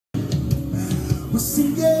We're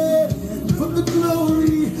singing from the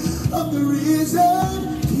glory of the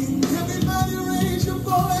risen King. Everybody raise your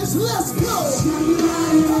voice. Let's go.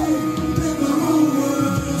 Let the whole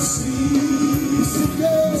world see.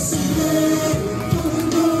 We're singing from the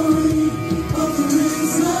glory of the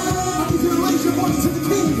risen. I need you to raise your voice to the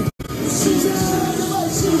King.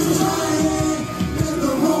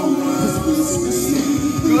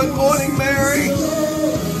 Good morning, Mary.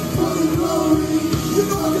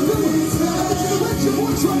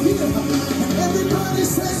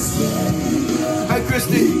 Hey,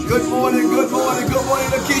 Christy. Good morning, good morning, good morning,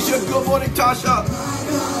 Lakeisha. Good morning, Tasha.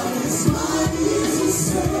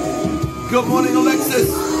 Good morning, Alexis.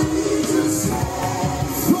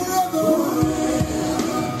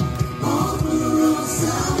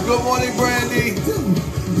 Good morning, Brandy.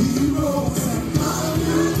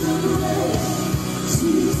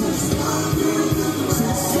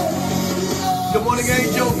 Good morning,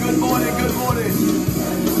 Angel. Good morning, good morning.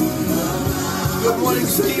 Good morning,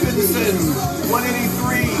 Stevenson.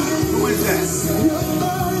 183. Who is that?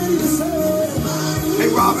 Hey,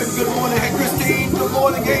 Robin. Good morning. Hey, Christine. Good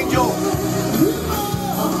morning, Angel.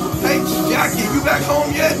 Hey, Jackie. You back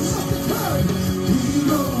home yet?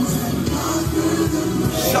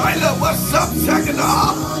 Shyla, what's up? Second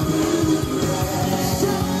off.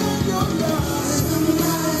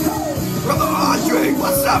 Brother Andre,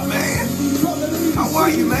 what's up, man? How are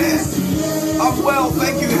you, man? I'm well,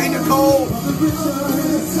 thank you. Hey, Nicole.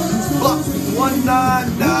 Buck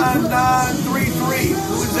 199933.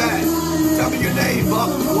 Who is that? Tell me your name, Buck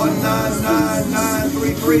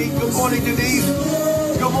 199933. Good morning, Denise.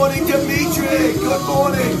 Good morning, Dimitri. Good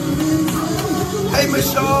morning. Hey,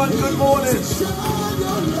 Michonne. Good morning.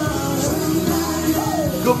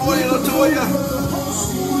 Good morning, Latoya.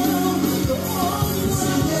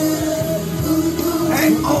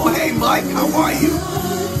 Hey, oh, hey, Mike. How are you?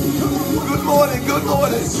 Good morning, good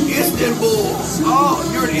morning. Istanbul. Oh,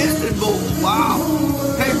 you're in Istanbul. Wow.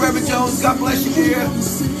 Hey, Reverend Jones, God bless you here.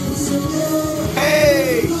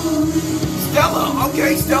 Hey, Stella.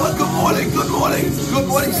 Okay, Stella, good morning, good morning. Good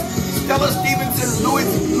morning, Stella Stevenson,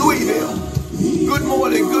 Louisville. Good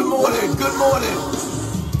morning, good morning, good morning.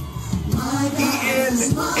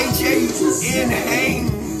 E-N-H-A-N,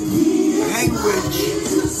 Hangwich.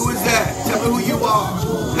 Who is that? Tell me who you are.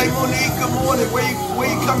 Hey, Monique, good morning. Where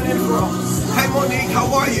you coming in from? Hey, Monique, how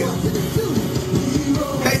are you?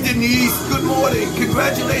 Hey, Denise, good morning.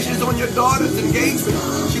 Congratulations on your daughter's engagement.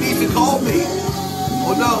 She needs to call me.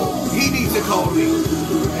 Oh, no, he needs to call me.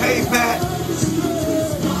 Hey, Pat.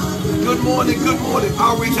 Good morning, good morning.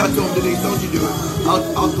 I'll reach out to him, Denise. Don't you do it.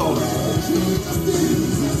 I'll call him.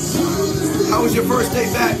 How was your first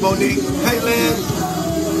day back, Monique? Hey, Lynn.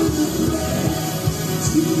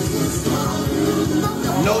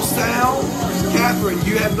 No sound? Catherine,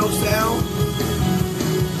 you have no sound?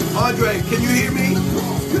 Andre, can you hear me?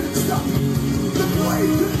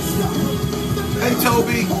 Hey,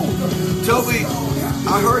 Toby. Toby,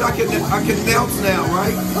 I heard I can announce now,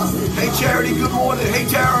 right? Hey, Charity, good morning. Hey,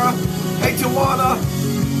 Tara. Hey, Tawana.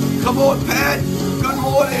 Come on, Pat. Good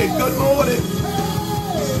morning. Good morning.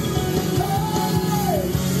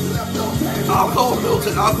 I'll call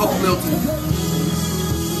Milton. I'll call Milton.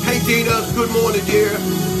 Hey, Dina. Good morning, dear.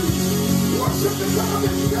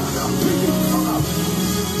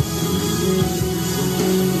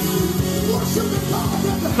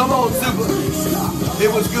 Come on, Super.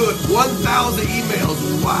 It was good. 1,000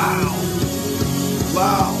 emails. Wow.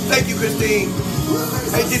 Wow. Thank you, Christine.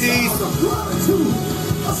 Hey, Denise.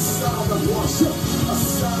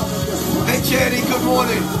 Hey, Channy. Good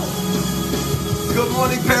morning. Good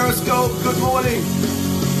morning, Periscope. Good morning.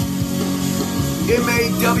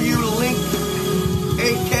 MAW Link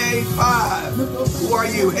AK5. Who are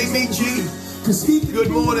you? Hey, Michi. Good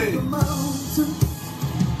morning.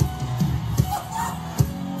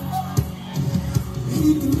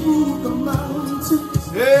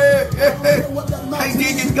 Hey, hey, hey. Hey,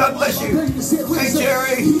 Deacon, God bless you. Hey,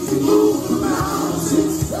 Jerry.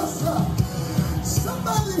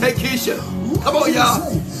 Hey, Keisha. Come on,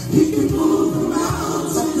 y'all. He can move the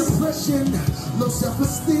mountains. Depression, low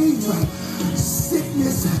self-esteem,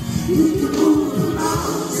 sickness. He can move the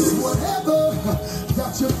mountains. Whatever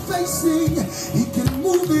that you're facing, he can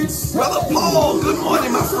move it. Brother Paul, good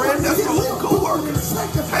morning, my friend. That's my old co-worker.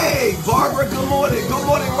 Hey, Barbara, good morning. Good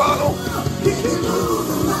morning, Ronald. He can move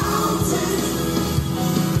the mountains.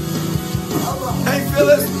 Hey,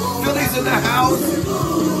 Phyllis. Philly's in the house.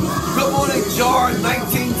 Good morning, Jar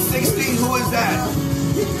 1960. Who is that?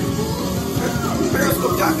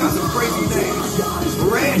 Periscope got some crazy names.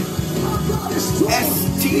 Rand.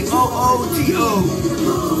 S-T-O-O-T-O.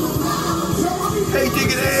 Hey,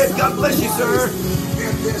 Deacon Ed, God bless you, sir.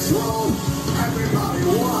 In this room, everybody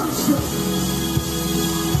worship.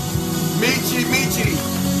 Michi.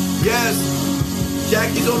 Yes.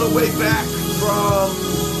 Jackie's on the way back from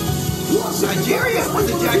Nigeria. Was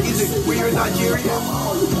it Jackie? Were you in Nigeria?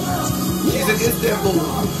 She's in Istanbul.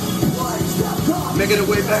 Making her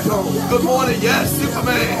way back home. Good morning. Yes,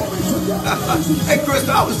 Superman. Hey,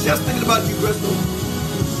 Crystal, I was just thinking about you, Crystal.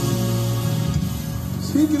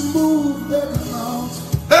 He can move every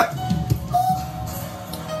mountain.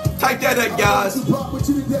 Type that in, guys.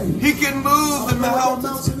 He can move the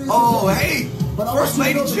mountains. Oh, hey, First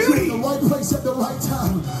Lady Judy. He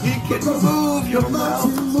can move your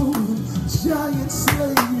mountains. Giant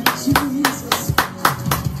slaying Jesus.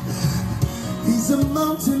 He's a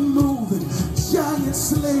mountain moving, giant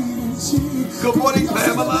slaying Jesus. Good morning,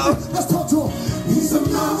 Pamela. Let's talk to him. He's a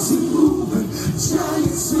mountain moving, giant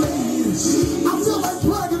slaying Jesus. I feel like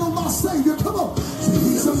bragging on my Savior. Come on.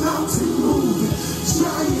 He's a mountain moving,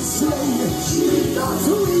 giant slaying Jesus. That's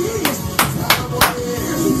who he is.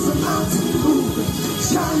 He's a mountain moving,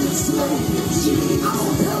 giant slaying Jesus. I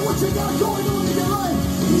don't care what you got going on in your life.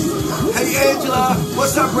 Hey, Angela.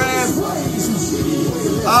 What's up, Ram?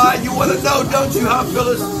 You want to know, don't you, huh,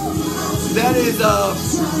 Phyllis? That is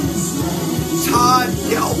Todd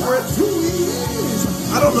Galbraith.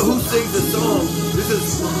 I don't know who sings the song. This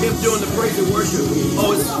is him doing the praise and worship.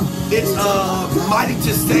 Oh, it's Mighty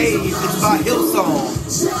to Save. It's by Hillsong.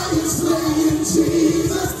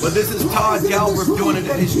 But this is Todd Galbraith doing it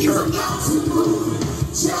at his church.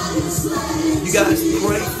 You guys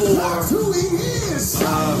pray for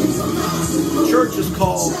church is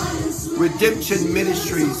called Redemption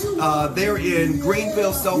Ministries. They're in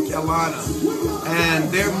Greenville, South Carolina,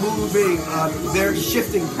 and they're moving. They're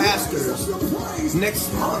shifting pastors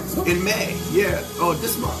next month in May. Yeah,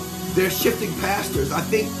 this month they're shifting pastors. I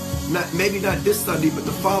think maybe not this Sunday, but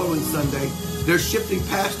the following Sunday. They're shifting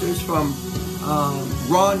pastors from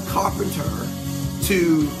Ron Carpenter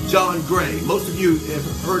to John Gray. Most of you have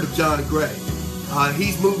heard of John Gray.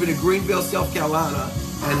 He's moving to Greenville, South Carolina,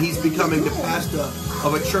 and he's becoming the pastor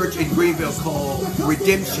of a church in Greenville called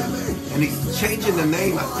Redemption. And he's changing the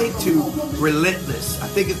name, I think, to Relentless. I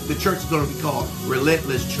think the church is going to be called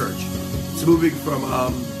Relentless Church. It's moving from,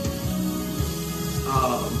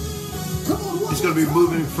 it's going to be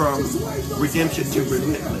moving from Redemption to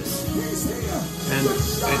Relentless. And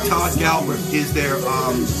Todd Galbraith is their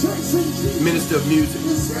minister of music.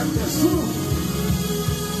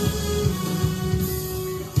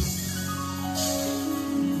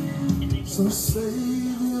 So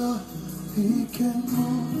Savior, he can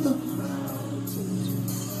move the mountains.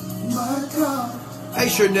 My God. Hey,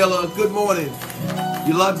 Shanilla, good morning.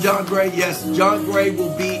 You love John Gray? Yes, John Gray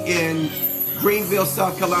will be in Greenville,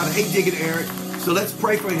 South Carolina. Hey, Diggin' Eric. So let's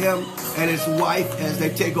pray for him and his wife as they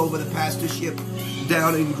take over the pastorship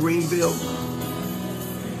down in Greenville.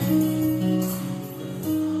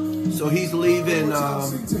 So he's leaving.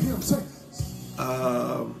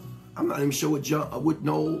 I'm not even sure what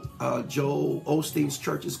Joel Osteen's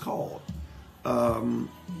church is called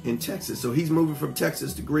in Texas. So he's moving from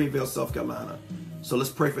Texas to Greenville, South Carolina. So let's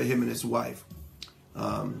pray for him and his wife.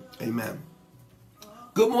 Amen.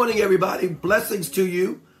 Good morning, everybody. Blessings to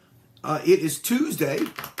you. It is Tuesday,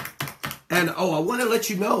 and I want to let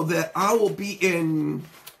you know that I will be in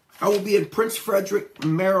Prince Frederick,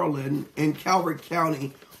 Maryland, in Calvert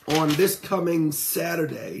County on this coming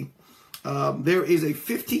Saturday. There is a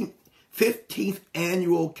 15th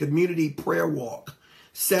annual community prayer walk,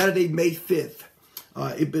 Saturday, May 5th.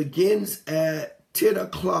 It begins at 10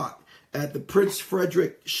 o'clock at the Prince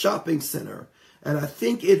Frederick Shopping Center. And I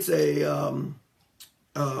think it's a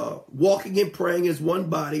walking and praying as one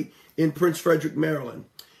body in Prince Frederick, Maryland.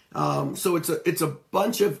 So it's a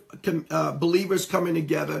bunch of believers coming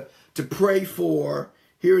together to pray for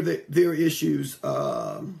their issues.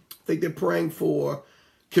 I think they're praying for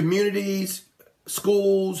communities,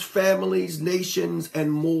 schools, families, nations,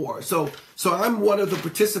 and more. So I'm one of the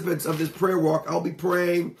participants of this prayer walk. I'll be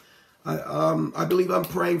praying. I believe I'm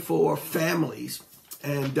praying for families,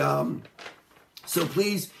 and so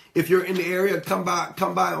please, if you're in the area, come by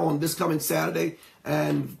on this coming Saturday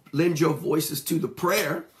and lend your voices to the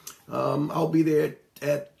prayer. I'll be there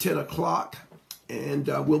at 10 o'clock, and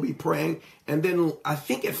we'll be praying. And then I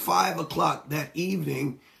think at 5 o'clock that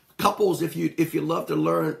evening, couples, if you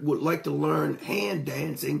would like to learn hand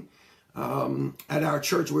dancing, at our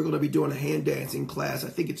church, we're going to be doing a hand dancing class. I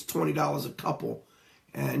think it's $20 a couple,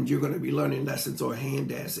 and you're going to be learning lessons on hand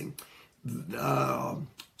dancing.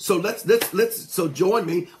 So let's join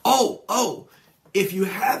me. If you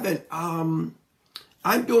haven't, I'm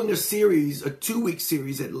doing a series, a 2-week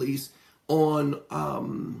series at least,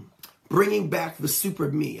 on bringing back the super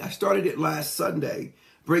me. I started it last Sunday.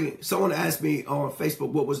 Someone asked me on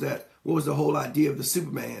Facebook, what was that? What was the whole idea of the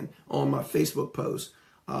Superman on my Facebook post?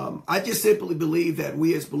 I just simply believe that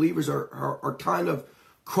we as believers are kind of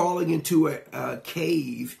crawling into a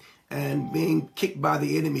cave and being kicked by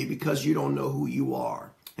the enemy because you don't know who you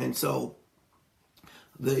are. And so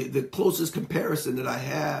the closest comparison that I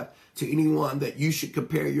have to anyone that you should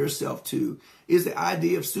compare yourself to is the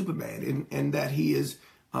idea of Superman, and that he is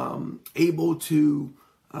able to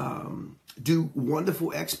do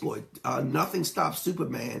wonderful exploit. Nothing stops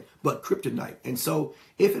Superman but kryptonite. And so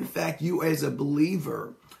if in fact you as a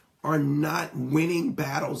believer are not winning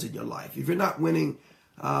battles in your life, if you're not winning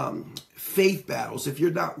faith battles, if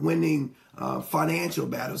you're not winning financial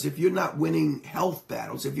battles, if you're not winning health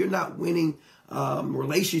battles, if you're not winning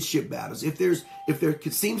relationship battles, if there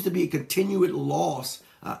seems to be a continued loss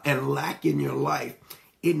and lack in your life,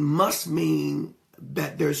 it must mean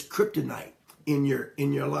that there's kryptonite in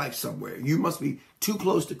your life somewhere. You must be too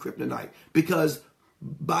close to kryptonite, because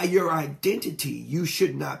by your identity, you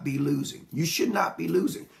should not be losing. You should not be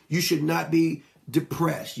losing. You should not be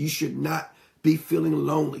depressed. You should not be feeling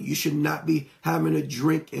lonely. You should not be having a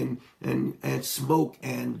drink and smoke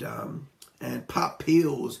and pop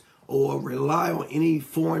pills or rely on any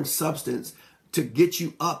foreign substance to get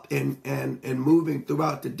you up and moving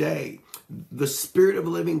throughout the day. The Spirit of the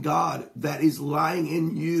living God that is lying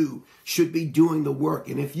in you should be doing the work.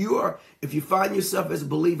 And if you find yourself as a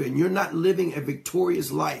believer and you're not living a victorious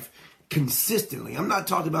life consistently, I'm not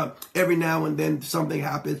talking about every now and then something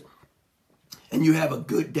happens and you have a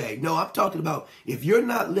good day. No, I'm talking about if you're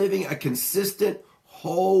not living a consistent,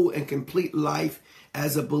 whole, and complete life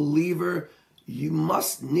as a believer,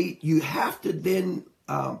 you have to then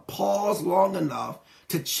pause long enough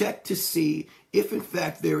to check to see if in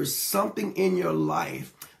fact there is something in your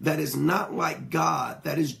life that is not like God,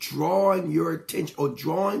 that is drawing your attention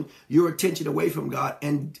away from God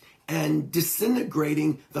and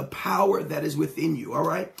disintegrating the power that is within you. All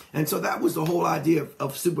right. And so that was the whole idea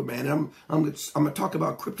of Superman. And I'm going to talk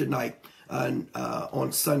about kryptonite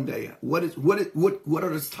on Sunday. What are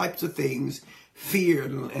the types of things, fear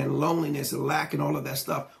and loneliness and lack and all of that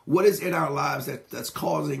stuff? What is in our lives that's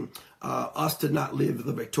causing us to not live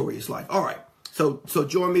the victorious life? All right. So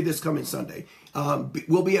join me this coming Sunday.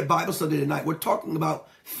 We'll be at Bible study tonight. We're talking about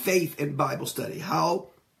faith and Bible study.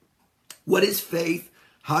 What is faith?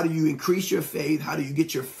 How do you increase your faith? How do you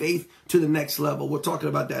get your faith to the next level? We're talking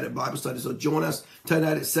about that at Bible study. So join us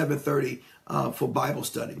tonight at 7:30 for Bible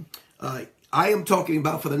study. I am talking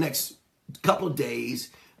about for the next couple of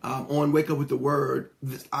days on Wake Up With the Word,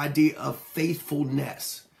 this idea of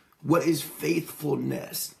faithfulness. What is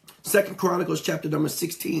faithfulness? 2 Chronicles chapter number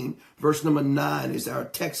 16, verse number 9 is our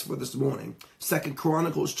text for this morning. 2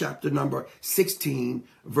 Chronicles chapter number 16,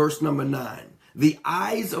 verse number 9. The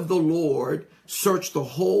eyes of the Lord search the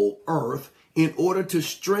whole earth in order to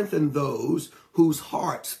strengthen those whose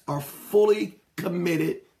hearts are fully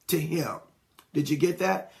committed to him. Did you get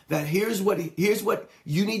that? That here's what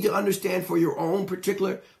you need to understand for your own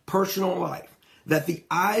particular personal life. That the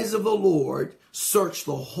eyes of the Lord search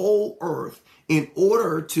the whole earth in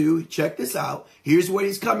order to, check this out, here's what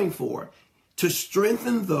he's coming for, to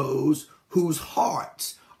strengthen those whose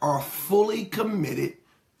hearts are fully committed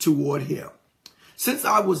toward him. Since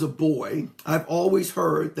I was a boy, I've always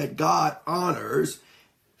heard that God honors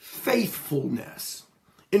faithfulness.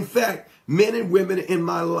 In fact, men and women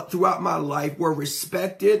throughout my life were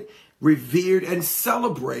respected, revered, and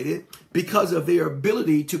celebrated because of their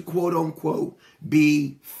ability to, quote unquote,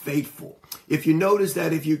 be faithful. If you notice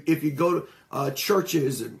that if you go to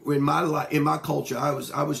churches in my culture, I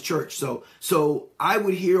was church, so I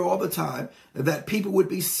would hear all the time that people would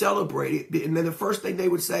be celebrated, and then the first thing they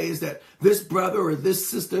would say is that this brother or this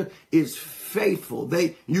sister is faithful.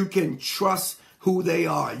 You can trust who they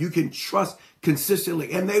are. You can trust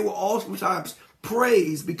consistently, and they were oftentimes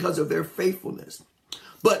praised because of their faithfulness.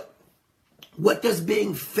 But what does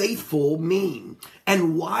being faithful mean?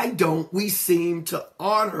 And why don't we seem to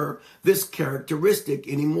honor this characteristic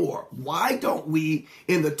anymore? Why don't we,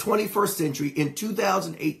 in the 21st century, in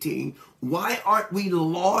 2018, why aren't we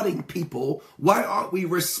lauding people? Why aren't we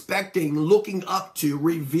respecting, looking up to,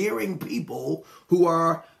 revering people who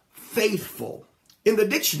are faithful? In the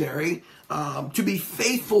dictionary, to be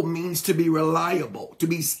faithful means to be reliable, to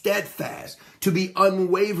be steadfast, to be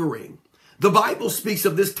unwavering. The Bible speaks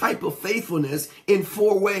of this type of faithfulness in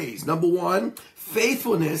 4 ways. Number 1,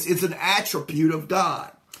 faithfulness is an attribute of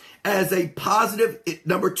God.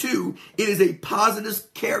 Number 2, it is a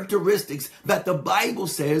positive characteristics that the Bible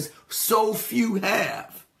says so few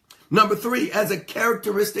have. Number 3, as a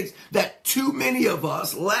characteristic that too many of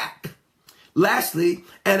us lack. Lastly,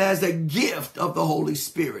 and as a gift of the Holy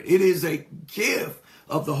Spirit. It is a gift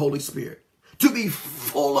of the Holy Spirit. To be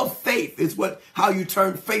full of faith is how you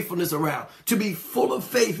turn faithfulness around. To be full of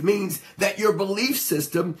faith means that your belief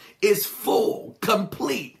system is full,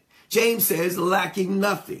 complete. James says, lacking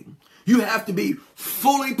nothing. You have to be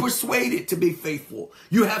fully persuaded to be faithful.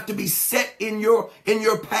 You have to be set in your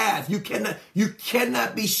path. You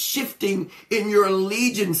cannot be shifting in your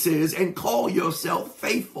allegiances and call yourself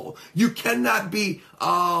faithful. You cannot be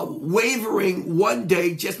wavering one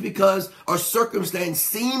day just because a circumstance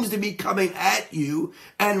seems to be coming at you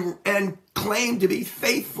and claim to be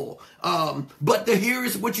faithful. But here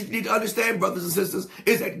is what you need to understand, brothers and sisters,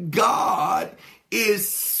 is that God is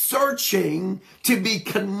searching to be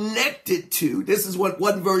connected to. This is what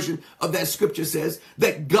one version of that scripture says,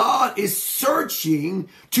 that God is searching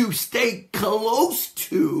to stay close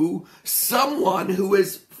to someone who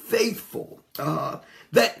is faithful. As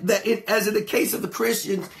in the case of the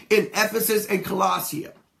Christians in Ephesus and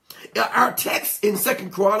Colossia. Our text in 2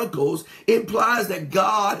 Chronicles implies that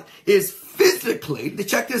God is physically,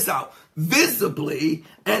 check this out, visibly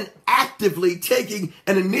and actively taking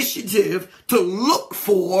an initiative to look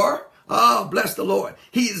for, bless the Lord.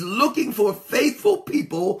 He is looking for faithful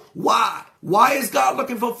people. Why? Why is God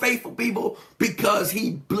looking for faithful people? Because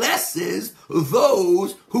he blesses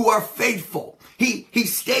those who are faithful. He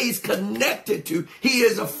stays connected to, he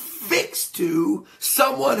is affixed to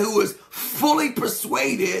someone who is fully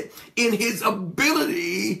persuaded in his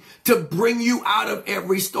ability to bring you out of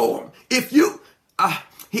every storm. If you,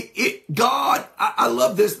 God, I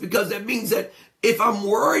love this because that means that if I'm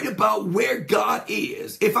worried about where God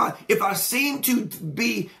is, if I seem to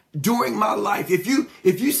be during my life, if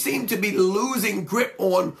you seem to be losing grip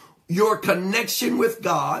on your connection with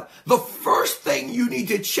God, the first thing you need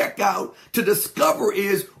to check out to discover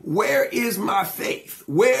is, where is my faith?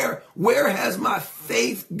 Where has my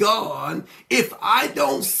faith gone? If I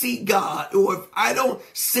don't see God, or if I don't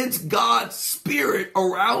sense God's spirit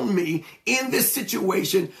around me in this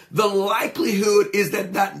situation, the likelihood is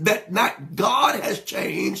that not God has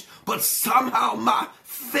changed, but somehow my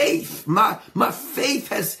faith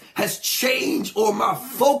has changed, or my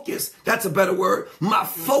focus, that's a better word, my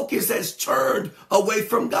focus has turned away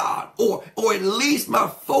from God, or at least my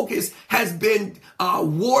focus has been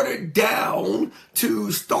watered down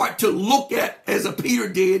to start to look at, as a Peter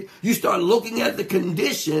did, you start looking at the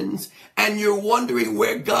conditions and you're wondering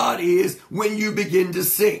where God is when you begin to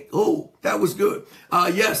sink. Oh, that was good.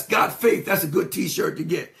 Yes, got faith. That's a good t-shirt to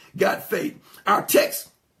get. Got faith. Our text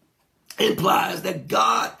implies that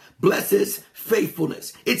God blesses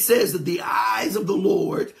faithfulness. It says that the eyes of the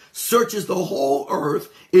Lord searches the whole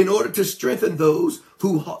earth in order to strengthen those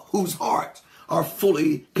whose hearts are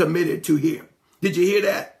fully committed to him. Did you hear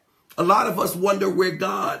that? A lot of us wonder where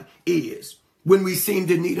God is when we seem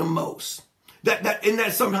to need him most. Isn't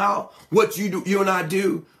that somehow what you and I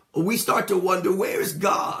do? We start to wonder, where is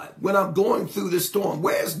God when I'm going through this storm?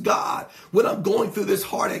 Where's God when I'm going through this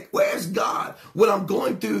heartache? Where's God when I'm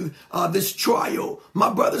going through this trial?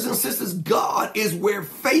 My brothers and sisters, God is where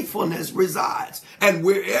faithfulness resides. And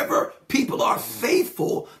wherever people are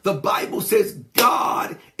faithful, the Bible says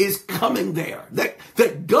God is coming there.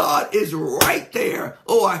 That God is right there.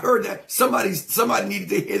 Oh, I heard that. Somebody needed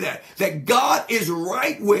to hear that. That God is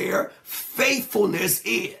right where faithfulness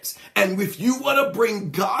is. And if you want to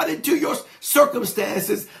bring God into your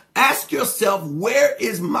circumstances, ask yourself, where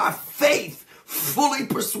is my faith fully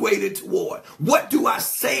persuaded toward? What do I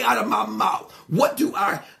say out of my mouth? What do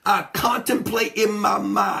I contemplate in my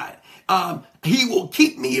mind? He will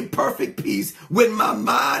keep me in perfect peace when my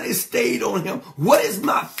mind is stayed on him. What is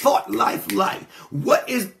my thought life like? What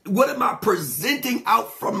am I presenting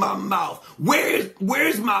out from my mouth?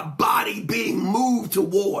 Where's my body being moved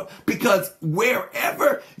toward? Because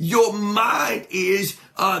wherever your mind is,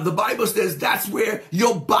 the Bible says that's where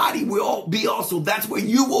your body will be also. That's where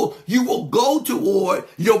you will go toward.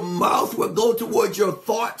 Your mouth will go towards your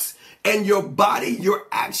thoughts. And your body, your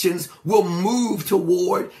actions will move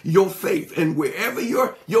toward your faith. And wherever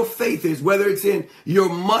your faith is, whether it's in your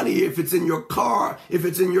money, if it's in your car, if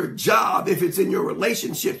it's in your job, if it's in your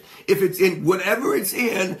relationship, if it's in whatever it's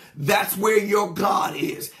in, that's where your God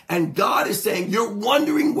is. And God is saying, you're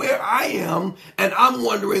wondering where I am, and I'm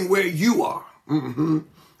wondering where you are.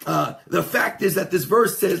 The fact is that this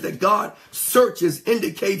verse says that God searches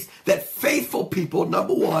indicates that faithful people,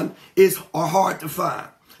 number one, are hard to find.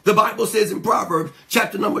 The Bible says in Proverbs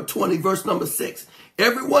chapter number 20, verse number 6,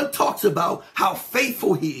 everyone talks about how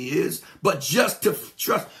faithful he is, but just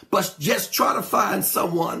try to find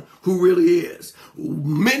someone who really is.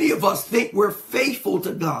 Many of us think we're faithful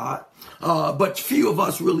to God, but few of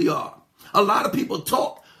us really are. A lot of people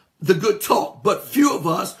talk the good talk, but few of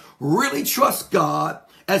us really trust God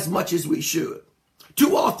as much as we should.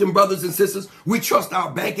 Too often, brothers and sisters, we trust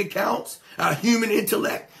our bank accounts, our human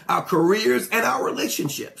intellect, our careers, and our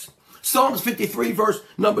relationships. Psalms 53 verse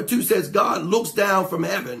number 2 says, God looks down from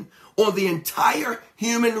heaven on the entire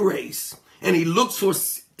human race, and he looks to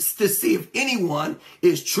see if anyone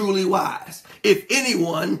is truly wise, if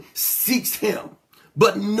anyone seeks him.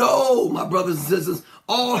 But no, my brothers and sisters,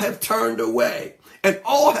 all have turned away, and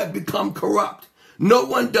all have become corrupt. No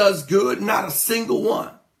one does good, not a single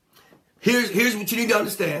one. Here's what you need to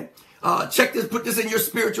understand. Check this, put this in your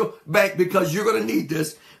spiritual bank, because you're going to need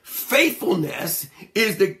this. Faithfulness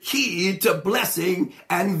is the key to blessing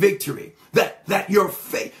and victory. That your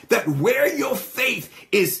faith, that where your faith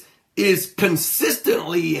is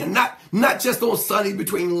consistently, and not just on Sunday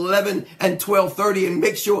between 11 and 12:30, and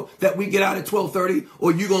make sure that we get out at 12:30,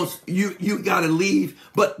 or you got to leave.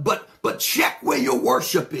 But check where your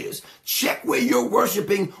worship is. Check where you're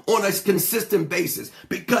worshiping on a consistent basis,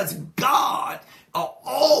 because God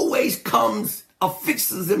always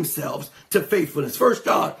affixes themselves to faithfulness. 1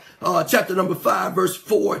 John chapter number 5 verse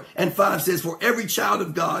 4 and 5 says, for every child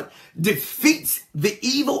of God defeats the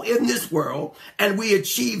evil in this world, and we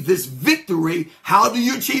achieve this victory. How do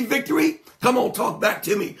you achieve victory? Come on, talk back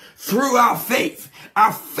to me. Through our faith.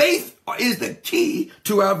 Our faith is the key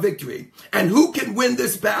to our victory. And who can win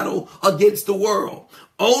this battle against the world?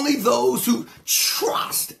 Only those who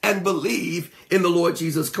trust and believe in the Lord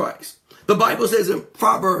Jesus Christ. The Bible says in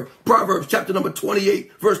Proverbs chapter number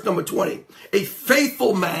 28, verse number 20, a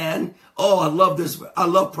faithful man, oh, I love this. I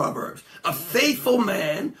love Proverbs. A faithful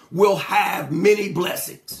man will have many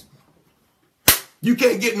blessings. You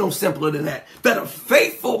can't get no simpler than that. That a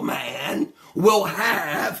faithful man will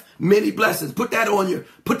have many blessings. Put that on your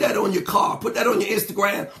car. Put that on your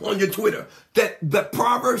Instagram, on your Twitter. That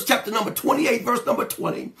Proverbs chapter number 28, verse number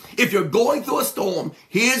 20. If you're going through a storm,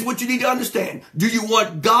 here's what you need to understand. Do you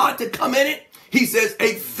want God to come in it? He says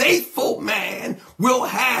a faithful man will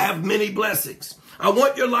have many blessings. I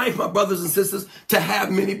want your life, my brothers and sisters, to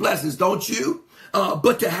have many blessings, don't you?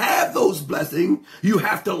 But to have those blessings, you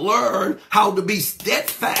have to learn how to be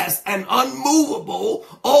steadfast and unmovable,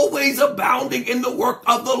 always abounding in the work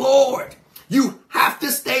of the Lord. You have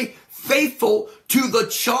to stay faithful to the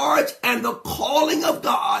charge and the calling of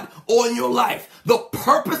God on your life, the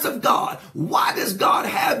purpose of God. Why does God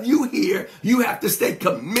have you here? You have to stay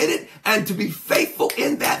committed and to be faithful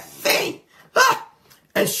in that thing.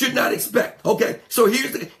 And should not expect. Okay, so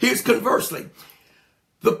here's conversely.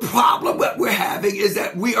 The problem that we're having is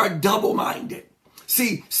that we are double-minded.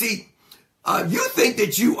 See, you think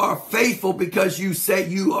that you are faithful because you say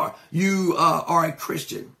you are a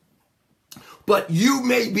Christian, but you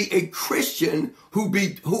may be a Christian who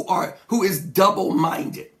is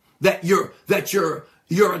double-minded. That your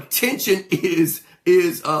attention is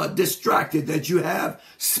distracted, that you have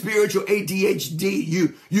spiritual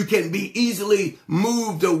ADHD. You can be easily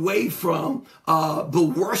moved away from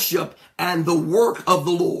the worship and the work of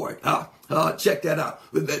the Lord. Check that out.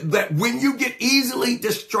 That when you get easily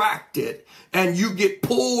distracted and you get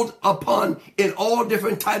pulled upon in all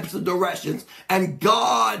different types of directions, and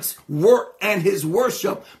God's work and his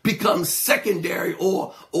worship becomes secondary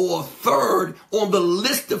or third on the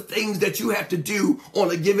list of things that you have to do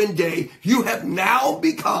on a given day, you have now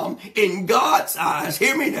become, in God's eyes,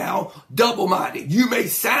 hear me now, double-minded. You may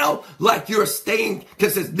sound like you're staying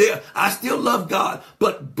consistent. I still love God,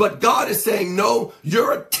 but God is saying, no,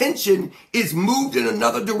 your attention is moved in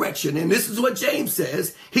another direction. And this is what James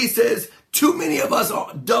says. He says, too many of us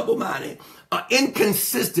are double-minded,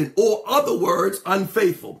 inconsistent, or other words,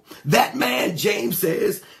 unfaithful. That man, James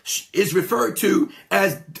says, is referred to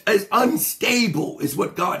as unstable, is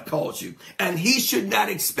what God calls you. And he should not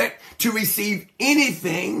expect to receive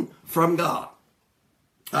anything from God.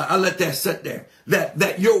 I let that sit there.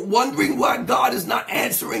 That you're wondering why God is not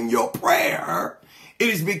answering your prayer. It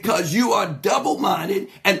is because you are double-minded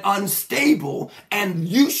and unstable, and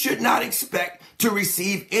you should not expect to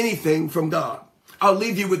receive anything from God. I'll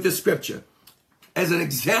leave you with this scripture as an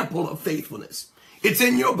example of faithfulness. It's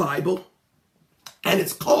in your Bible, and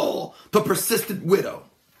it's called the persistent widow.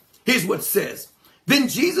 Here's what it says. Then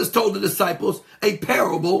Jesus told the disciples a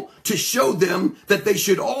parable to show them that they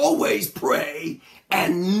should always pray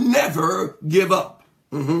and never give up.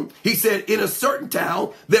 He said, in a certain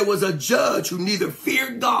town, there was a judge who neither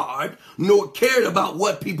feared God nor cared about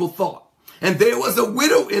what people thought. And there was a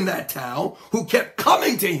widow in that town who kept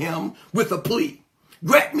coming to him with a plea.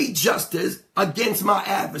 Grant me justice against my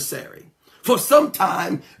adversary. For some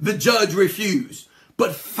time, the judge refused.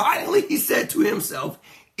 But finally, he said to himself,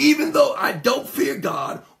 even though I don't fear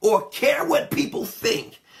God or care what people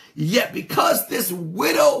think, yet because this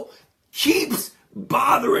widow keeps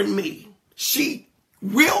bothering me, she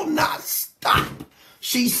will not stop.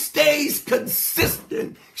 She stays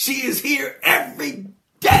consistent. She is here every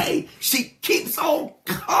day. She keeps on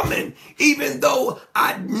coming, even though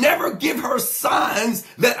I never give her signs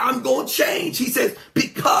that I'm going to change. He says,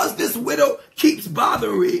 because this widow keeps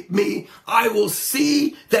bothering me, I will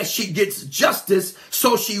see that she gets justice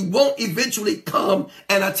so she won't eventually come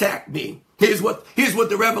and attack me. Here's what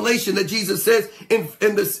the revelation that Jesus says in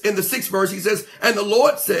the 6th verse. He says, and the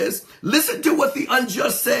Lord says, listen to what the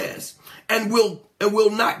unjust says, and will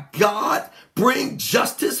not God bring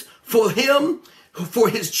justice for him, for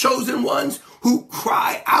his chosen ones who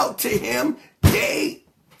cry out to him day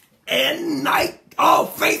and night? Oh,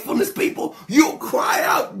 faithfulness, people, you'll cry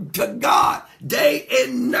out to God day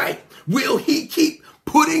and night. Will he keep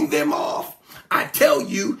putting them off? I tell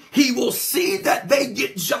you, he will see that they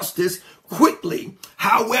get justice quickly.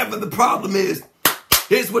 However, the problem is,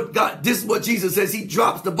 this is what Jesus says. He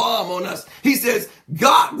drops the bomb on us. He says,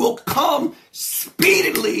 God will come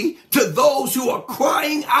speedily to those who are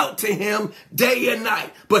crying out to him day and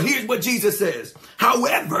night. But here's what Jesus says.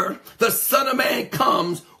 However, the Son of Man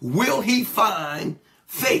comes, will he find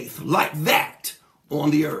faith like that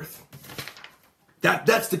on the earth?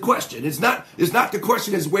 That's the question. It's not the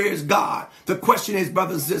question is, where is God? The question is,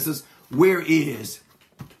 brothers and sisters, where is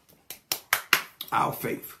our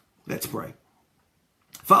faith? Let's pray.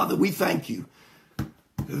 Father, we thank you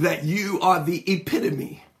that you are the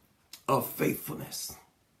epitome of faithfulness.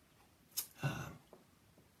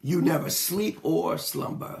 You never sleep or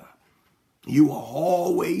slumber. You are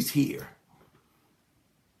always here.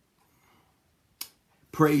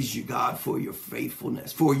 Praise you, God, for your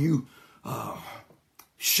faithfulness, for you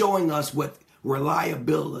showing us what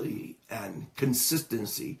reliability and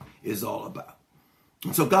consistency is all about.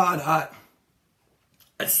 And so, God, I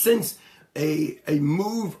sense a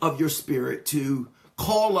move of your spirit to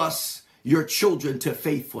call us, your children, to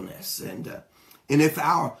faithfulness. And if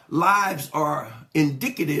our lives are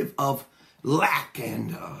indicative of lack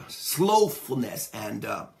and slothfulness and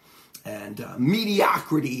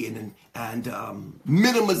mediocrity and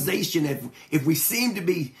minimization, if we seem to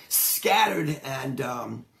be scattered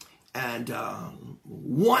and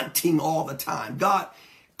wanting all the time, God,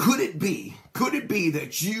 could it be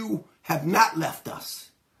that you have not left us,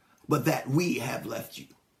 but that we have left you?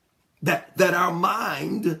 That our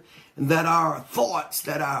mind, that our thoughts,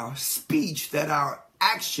 that our speech, that our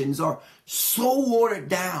actions are so watered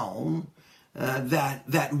down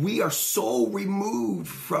that we are so removed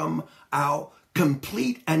from our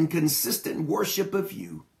complete and consistent worship of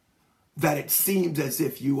you that it seems as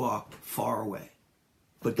if you are far away.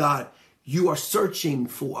 But God, you are searching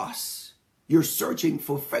for us. You're searching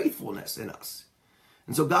for faithfulness in us.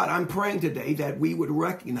 And so, God, I'm praying today that we would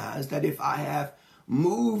recognize that if I have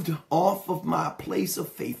moved off of my place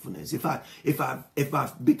of faithfulness, if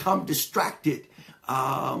I've become distracted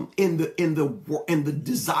in the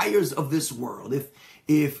desires of this world,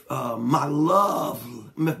 if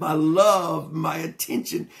my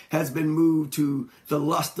attention has been moved to the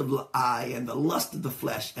lust of the eye and the lust of the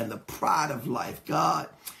flesh and the pride of life, God,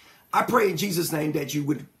 I pray in Jesus' name that you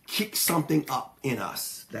would kick something up in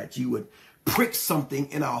us, that you would prick something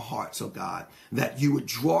in our hearts, oh God, that you would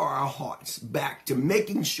draw our hearts back to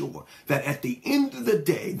making sure that at the end of the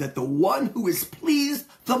day, that the one who is pleased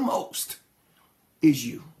the most is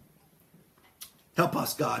you. Help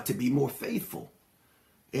us, God, to be more faithful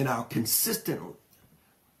in our consistency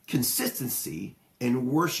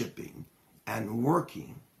in worshiping and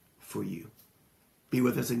working for you. Be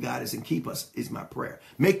with us and guide us and keep us is my prayer.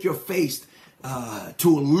 Make your face to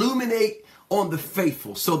illuminate on the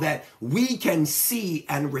faithful so that we can see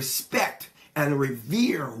and respect and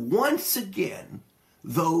revere once again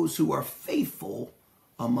those who are faithful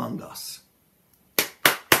among us.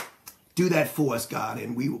 Do that for us, God,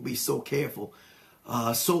 and we will be so careful,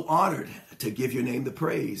 so honored to give your name the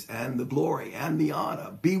praise and the glory and the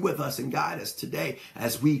honor. Be with us and guide us today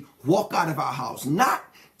as we walk out of our house, not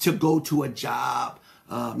to go to a job,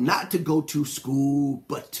 not to go to school,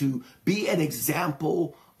 but to be an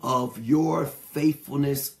example of your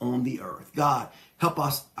faithfulness on the earth. God, Help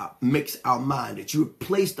us mix our mind, that you have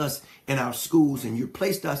placed us in our schools and you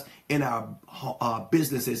placed us in our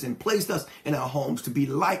businesses and placed us in our homes to be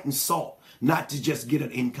light and salt, not to just get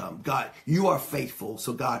an income. God, you are faithful.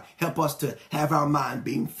 So God, help us to have our mind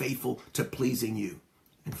being faithful to pleasing you.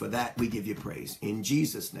 And for that, we give you praise. In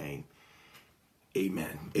Jesus' name,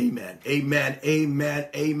 amen, amen, amen, amen,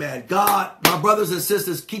 amen. God, my brothers and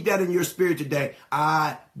sisters, keep that in your spirit today.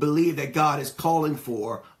 I believe that God is calling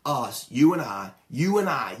for us, you and I,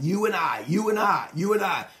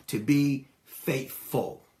 to be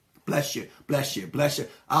faithful. Bless you, bless you, bless you.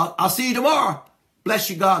 I'll see you tomorrow. Bless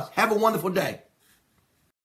you, God. Have a wonderful day.